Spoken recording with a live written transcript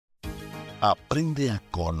Aprende a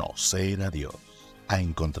conocer a Dios, a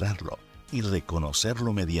encontrarlo y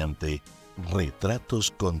reconocerlo mediante retratos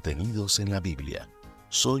contenidos en la Biblia.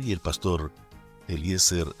 Soy el pastor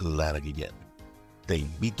Eliezer Lara Guillén. Te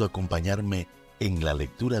invito a acompañarme en la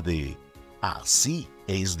lectura de Así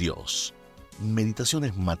es Dios.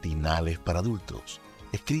 Meditaciones matinales para adultos,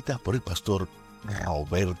 escritas por el pastor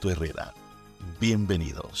Roberto Herrera.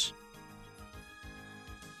 Bienvenidos.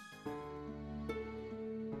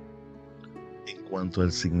 En cuanto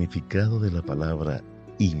al significado de la palabra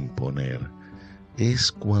imponer,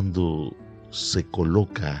 es cuando se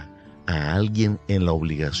coloca a alguien en la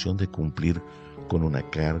obligación de cumplir con una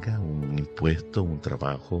carga, un impuesto, un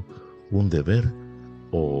trabajo, un deber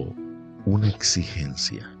o una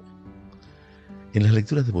exigencia. En las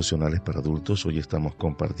lecturas devocionales para adultos hoy estamos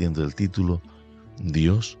compartiendo el título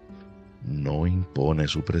Dios no impone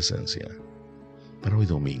su presencia. Para hoy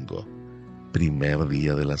domingo, primer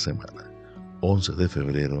día de la semana, 11 de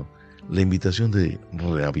febrero, la invitación de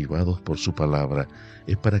Reavivados por su palabra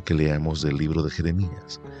es para que leamos del libro de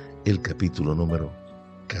Jeremías, el capítulo número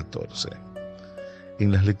 14.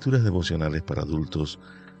 En las lecturas devocionales para adultos,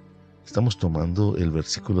 estamos tomando el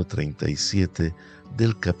versículo 37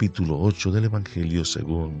 del capítulo 8 del Evangelio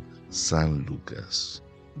según San Lucas,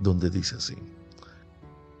 donde dice así: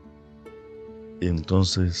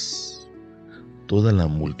 Entonces, toda la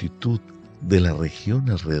multitud de la región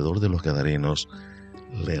alrededor de los Gadarenos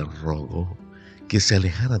le rogó que se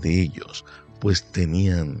alejara de ellos, pues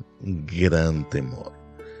tenían gran temor.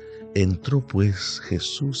 Entró pues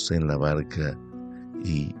Jesús en la barca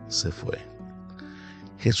y se fue.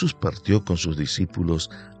 Jesús partió con sus discípulos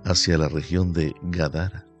hacia la región de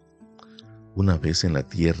Gadara. Una vez en la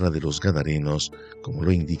tierra de los Gadarenos, como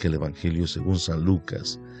lo indica el Evangelio según San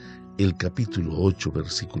Lucas, el capítulo 8,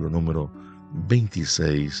 versículo número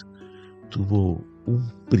 26, tuvo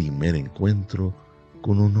un primer encuentro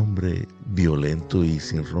con un hombre violento y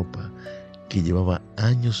sin ropa, que llevaba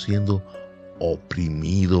años siendo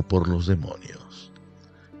oprimido por los demonios.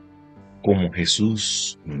 Como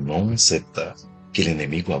Jesús no acepta que el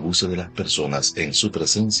enemigo abuse de las personas en su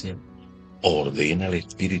presencia, ordena al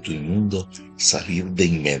espíritu inmundo salir de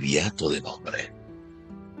inmediato del hombre.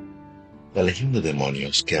 La legión de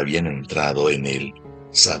demonios que habían entrado en él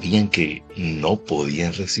sabían que no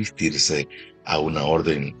podían resistirse a una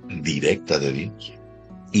orden directa de Dios,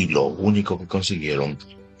 y lo único que consiguieron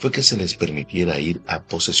fue que se les permitiera ir a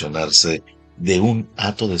posesionarse de un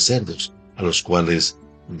hato de cerdos, a los cuales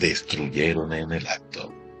destruyeron en el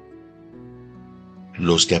acto.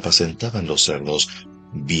 Los que apacentaban los cerdos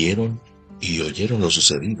vieron y oyeron lo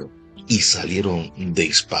sucedido, y salieron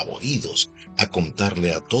despavoridos a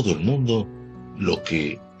contarle a todo el mundo lo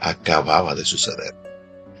que acababa de suceder.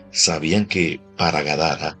 Sabían que para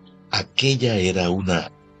Gadara aquella era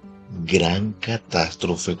una gran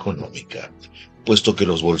catástrofe económica, puesto que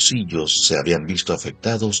los bolsillos se habían visto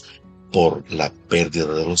afectados por la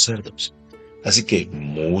pérdida de los cerdos. Así que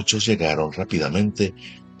muchos llegaron rápidamente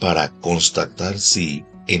para constatar si,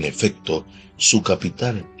 en efecto, su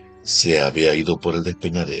capital se había ido por el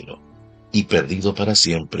despeñadero y perdido para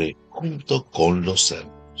siempre junto con los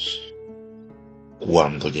cerdos.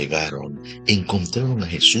 Cuando llegaron, encontraron a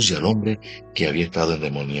Jesús y al hombre que había estado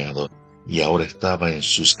endemoniado y ahora estaba en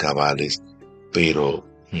sus cabales, pero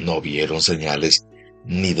no vieron señales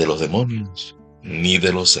ni de los demonios ni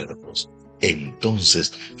de los cerdos.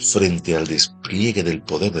 Entonces, frente al despliegue del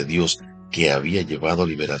poder de Dios que había llevado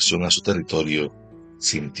liberación a su territorio,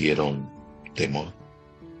 sintieron temor.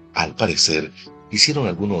 Al parecer, hicieron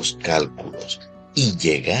algunos cálculos y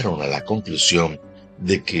llegaron a la conclusión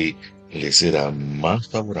de que les era más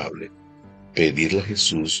favorable pedirle a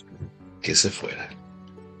Jesús que se fuera.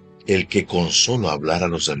 El que con solo hablar a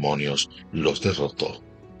los demonios los derrotó.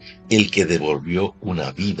 El que devolvió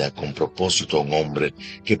una vida con propósito a un hombre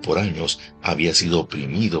que por años había sido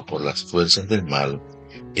oprimido por las fuerzas del mal.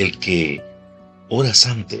 El que horas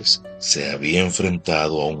antes se había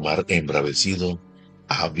enfrentado a un mar embravecido,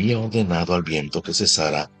 había ordenado al viento que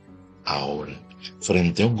cesara. Ahora,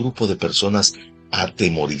 frente a un grupo de personas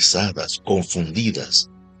atemorizadas, confundidas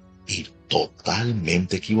y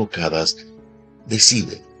totalmente equivocadas,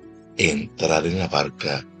 decide entrar en la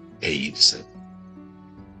barca e irse.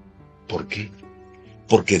 ¿Por qué?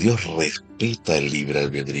 Porque Dios respeta el libre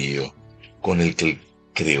albedrío con el que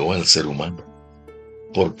creó al ser humano,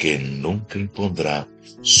 porque nunca impondrá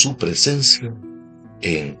su presencia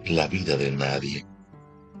en la vida de nadie.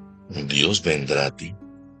 Dios vendrá a ti,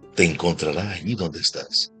 te encontrará allí donde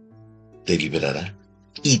estás, te liberará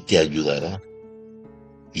y te ayudará,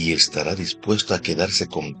 y estará dispuesto a quedarse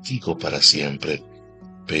contigo para siempre,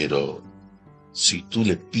 pero Si tú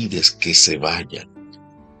le pides que se vaya,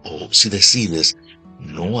 o si decides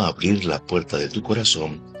no abrir la puerta de tu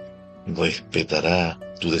corazón, respetará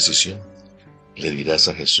tu decisión. Le dirás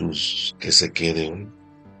a Jesús que se quede hoy.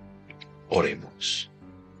 Oremos.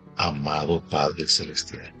 Amado Padre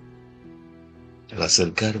Celestial, al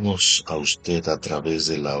acercarnos a usted a través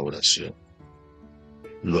de la oración,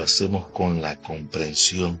 lo hacemos con la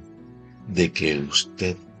comprensión de que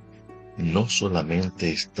usted no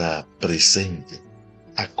solamente está presente,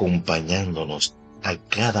 acompañándonos a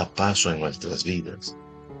cada paso en nuestras vidas,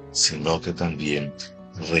 sino que también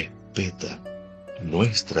respeta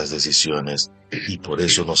nuestras decisiones y por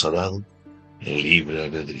eso nos ha dado libre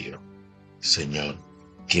albedrío. Señor,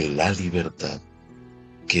 que la libertad,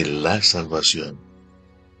 que la salvación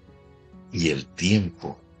y el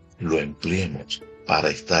tiempo lo empleemos para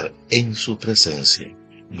estar en su presencia,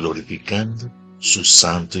 glorificando su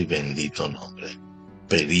santo y bendito nombre.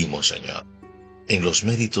 Pedimos, Señor, en los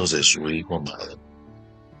méritos de su Hijo amado,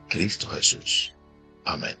 Cristo Jesús.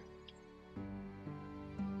 Amén.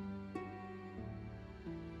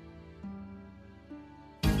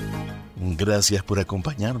 Gracias por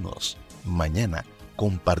acompañarnos. Mañana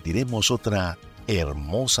compartiremos otra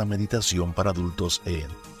hermosa meditación para adultos en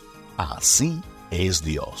Así es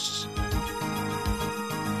Dios.